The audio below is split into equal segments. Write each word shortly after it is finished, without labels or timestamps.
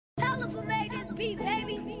Elephant made this beat,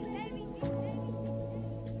 baby.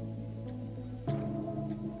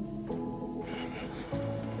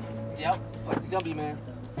 Yep, fuck the Gumby, man.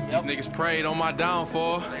 Yep. These niggas prayed on my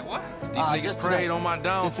downfall. Hey, what? These niggas prayed on my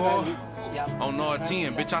downfall. Yep. On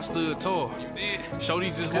R10, bitch, I stood tall. You did? Show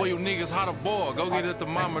these disloyal niggas how to boil. Go get a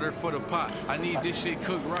thermometer for the pot. I need this shit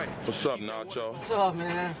cooked right. What's up, Nacho? What's up,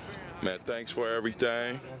 man? Man, thanks for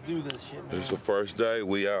everything. Let's do this shit, man. This is the first day.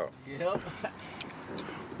 We out. Yep.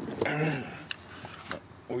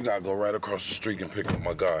 We gotta go right across the street and pick up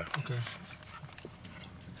my guy. Okay.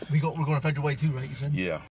 We're going to Federal Way too, right? You said?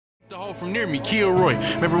 Yeah. The hoe from near me, Kilroy.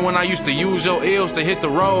 Remember when I used to use your L's to hit the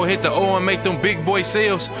road, hit the O and make them big boy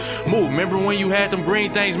sales? Move, remember when you had them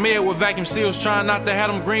green things made with vacuum seals, trying not to have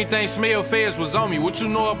them green things smell? Feds was on me. What you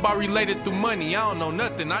know about related through money? I don't know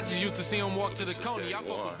nothing. I just used to see them walk to the Coney. I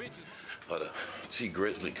fuck with bitches. Of the T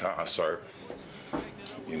Grizzly concert,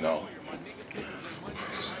 you know,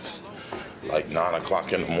 like 9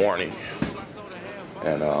 o'clock in the morning,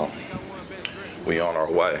 and we on our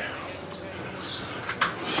way.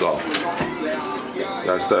 So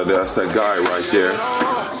that's that guy right there.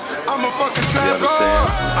 I'm a fucking trap You understand?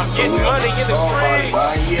 I'm getting money in the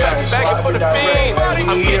streets. Begging for the beans.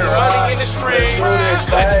 I'm getting money in the streets.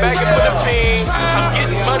 Begging for the beans. I'm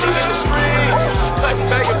getting money in the streets.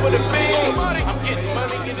 Begging for the beans. I'm getting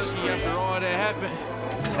money in the streets. After all that happened,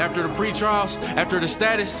 after the pre-trials, after the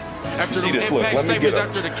status, after the Look, impact let me statements, get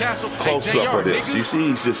after the castle, close up of this. You see,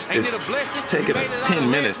 he's just it's taking us 10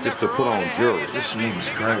 minutes just to put on jewelry. This nigga's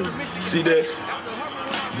crazy. See this?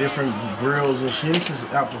 Different grills and shit. This is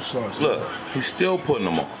applesauce. Look, he's still putting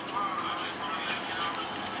them on.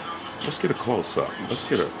 Let's get a close up. Let's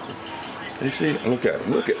get a. You see? Look at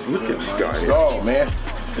this guy here. Oh man.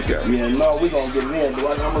 Look at him. Yeah, no, we gonna get in, dude.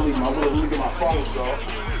 I'm gonna leave my look at my phone, dog.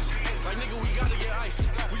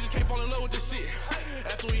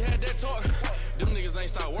 We had that talk. Them niggas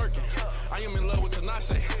ain't start working. I am in love with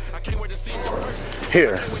Tanashe. I can't wait to see you in person.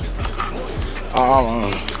 Here.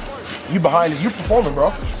 You behind this? You performing, bro.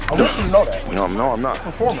 I want you to know that. No, I'm not.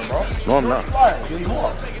 Performing, bro. No, I'm not. Yeah, you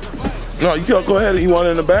are. No, you can't go ahead. You want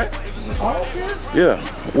it in the back? I don't care. Yeah.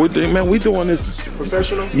 We doing this.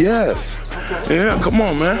 Professional? Yes. Okay. Yeah, come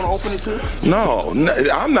on, man. You wanna open it too? No,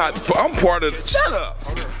 I'm not. I'm part of. Shut up.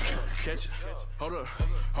 Catch it. Hold up.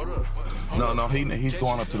 No, he's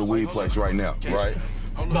going up to the weed place right now, right?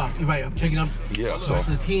 Bob, you're right. I'm picking up Yeah, the so. rest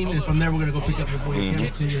of the team, and from there we're gonna go pick up your boy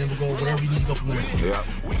Hamilton, and then we'll go whatever we need to go from there. Yeah.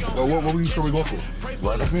 Well, what were you sure we go for?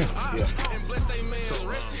 Right up here. Yeah.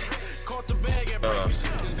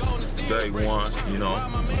 Day one, you know,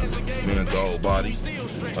 me and Goldbody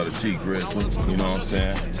of the T Grizzly, you know what I'm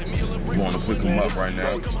saying? You want to pick him up right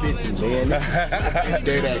now? 50, man.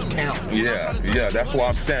 Day that count. Yeah, that's why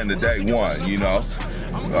I'm saying the day one, you know.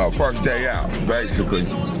 First day out, basically.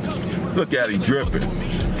 Look at him dripping,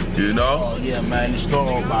 you know? Oh, yeah, man, it's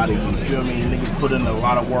Goldbody, you feel me? Niggas put in a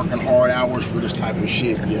lot of work and hard hours for this type of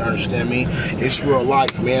shit, you understand me? It's real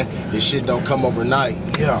life, man. This shit don't come overnight,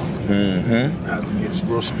 yeah. I have to get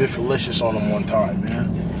real spiffalicious on them one time,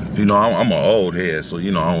 man. You know, I'm an old head, so,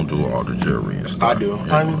 you know, I don't do all the jewelry and stuff. I do.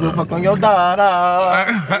 I just do fuck on your dada.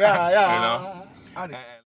 Yeah. You know? I do.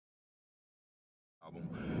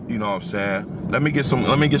 You know what I'm saying? Let me get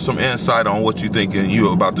some insight on what you thinking you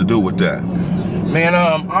about to do with that. Man,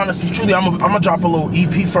 honestly, truly, I'm gonna drop a little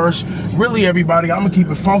EP first. Really, everybody, I'm gonna keep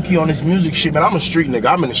it funky on this music shit, man. I'm a street nigga.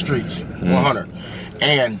 I'm in the streets, 100.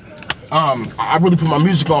 And I really put my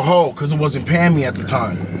music on hold because it wasn't paying me at the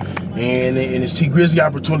time. And this T Grizzly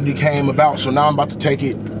opportunity came about, so now I'm about to take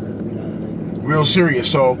it real serious.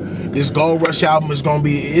 So this Gold Rush album is gonna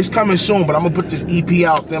it's coming soon, but I'm gonna put this EP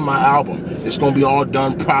out, then my album. It's gonna be all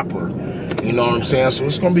done proper. You know what I'm saying? So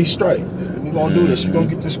it's gonna be straight. We're gonna do this. We're gonna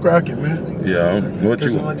get this cracking, man. Yeah. What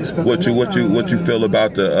you feel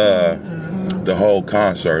about the whole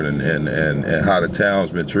concert and how the town's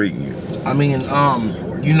been treating you? I mean,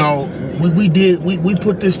 you know, we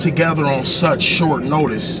put this together on such short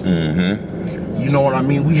notice. You know what I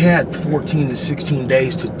mean? We had 14 to 16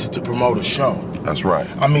 days to promote a show. That's right.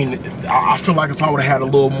 I mean, I feel like if I would have had a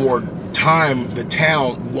little more time, the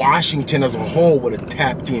town, Washington as a whole would have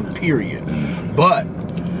tapped in, period. But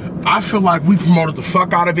I feel like we promoted the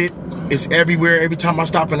fuck out of it. It's everywhere. Every time I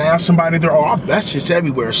stop and ask somebody, they're all, that shit's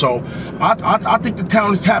everywhere. So I think the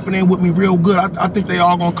town is tapping in with me real good. I think they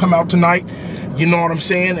all gonna come out tonight. You know what I'm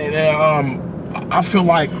saying? And I feel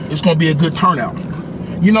like it's gonna be a good turnout.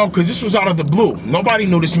 You know, because this was out of the blue. Nobody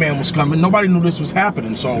knew this man was coming. Nobody knew this was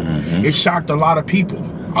happening. So it shocked a lot of people.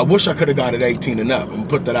 I wish I could have got it 18 and up and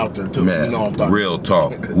put that out there too. Man, you know what I'm talking real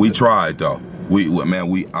talk. We tried though. We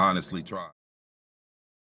honestly tried.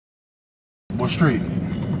 What street?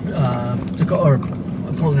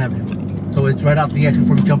 Portland Avenue. So it's right off the exit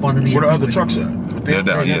before we jump onto the. Where the other trucks at? They're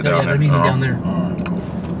down, They're meeting down there.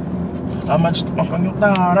 How much?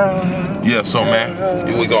 Yeah, so man,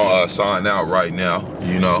 we gonna sign out right now,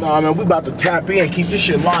 you know. Nah, man, we about to tap in, keep this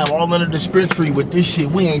shit live, all in the dispensary with this shit.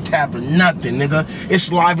 We ain't tapping nothing, nigga.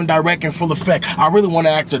 It's live and direct and full effect. I really want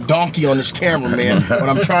to act a donkey on this camera, man, but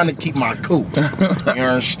I'm trying to keep my cool. You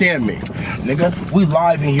understand me? Nigga, we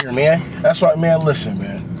live in here, man. That's right, man, listen,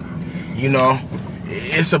 man. You know,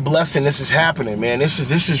 it's a blessing this is happening, man. This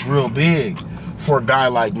is real big for a guy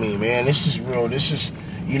like me, man. This is real,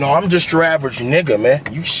 you know, I'm just your average nigga, man.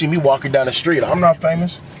 You see me walking down the street. I'm not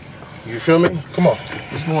famous. You feel me? Come on.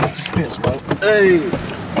 Let's go on this dispense, bro. Hey.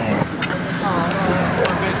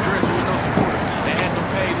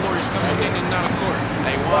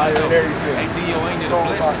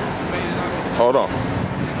 Hold on.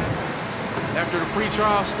 After the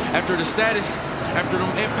pre-trials, after the status, after them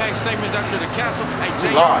impact statements, after the council, hey,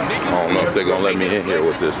 Jay, I don't know if they're gonna let me in here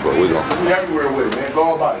with this, but we're gonna. We everywhere with it, man.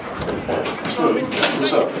 Goldbody.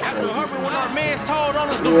 What's up? After Hubbard, when our mans told on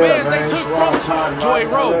us, the mans they took from us. Joy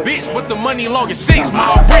Road, bitch, but the money long as 6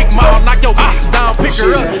 mile, break mile, knock your bitch down, pick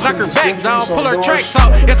her up, knock her back down, pull her tracks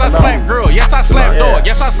out. Yes, I slap girl, yes, I slap dog,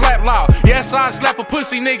 yes, I slap loud, yes, I slap a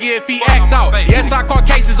pussy nigga if he act out. Yes, I caught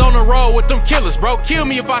cases on the road with them killers, bro. Kill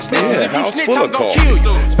me if I snitch, if you snitch, I'm gon' kill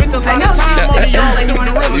you. Spent a lot of time on the yard with them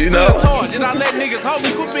gorillas, still tall. Did I let niggas hold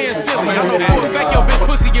me? Quit being silly. I know for a fact your bitch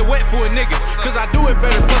pussy get wet for a nigga, cause I do it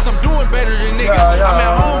better, plus I'm doing better than niggas. I'm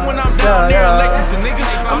at home when I'm down there in Lexington, nigga.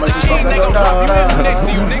 I'm the king, they gon' drop you in next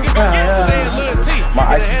to you, nigga. Say it, Lil T. Get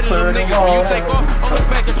ahead of them niggas when you take off. I'm look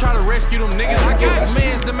back and try to rescue them niggas. I got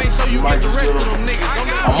mans to make sure you get the rest of them niggas.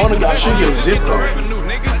 I should get a zip though.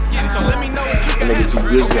 So let me know what you can Nigga T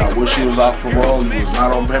Grizzly, I wish you was off parole. You was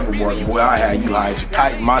not on paperwork. The way I had you high as a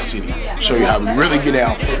kite in my city. Show you how we really get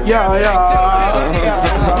out. Yeah.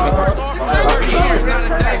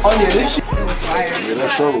 Oh yeah, this shit. Yeah,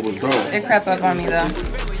 that shoulder was dope. It crept up on me though.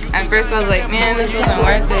 At first I was like, man, this isn't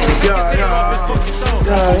worth it. Yeah.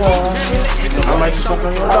 I might just fuck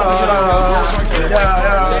on your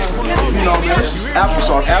You know, man, this is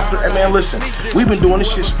applesauce. Man, listen, we've been doing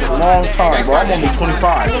this shit for a long time, bro. I'm only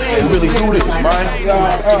 25 and really do this, man.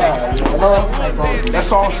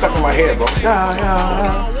 That's all stuck in my head, bro.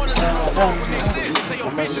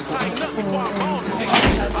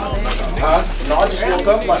 No, I just woke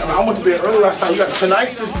up like I went to bed early last night.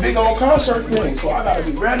 Tonight's this big old concert thing, so I gotta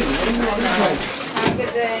be ready. Have a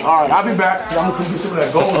good day. All right, I'll be back. I'm gonna come get some of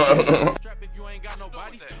that gold shit.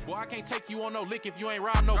 Boy, I can't take you on no lick if you ain't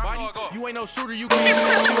robbed nobody. You ain't no shooter, you can't you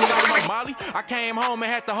got no molly. I came home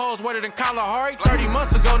and had the hoes wetter than Kalahari. 30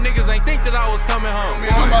 months ago, niggas ain't think that I was coming home.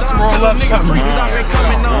 Shout out to them niggas preaching I've been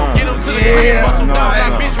coming on. Get them to the crib, bust them down,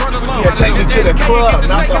 that bitch run alone. Yeah, take me to the club.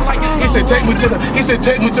 He said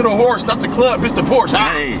take me to the horse, not the club, it's the Porsche.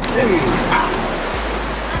 Hey.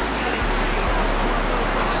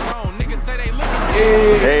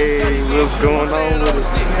 Hey, what's going on with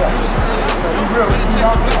us?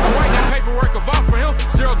 Paperwork evolved for him.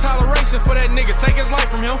 Zero toleration for that nigga. Take his life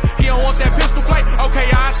from him. He don't want that pistol plate.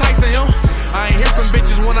 Okay, I'll chase him. I ain't hear from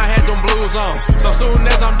bitches when I had them blues on. So soon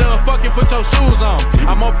as I'm done fucking, put your shoes on.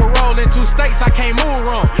 I'm on parole in 2 states, I can't move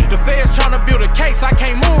wrong. The feds tryna build a case, I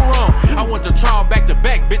can't move wrong. I went to trial back to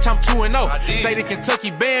back, bitch, I'm 2-0. State of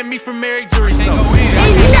Kentucky banned me from married jury stuff.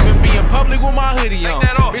 I can't even be in public with my hoodie on.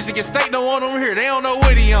 Michigan State don't want them here, they don't know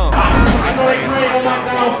what he on. I know they praying on my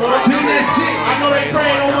downfall. See that shit? I know they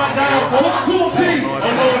praying on my downfall. 2 team.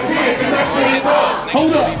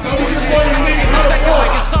 Hold up.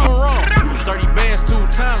 Like it's something wrong. 30 bands 2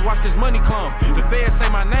 times, watch this money clone. The feds say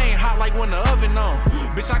my name hot like when the oven on.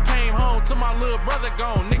 Bitch, I came home to my little brother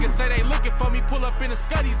gone. Niggas say they looking for me, pull up in the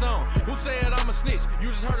Scuddy zone. Who said I'm a snitch? You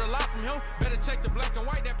just heard a lot from him. Better check the black and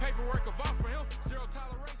white, that paperwork of all.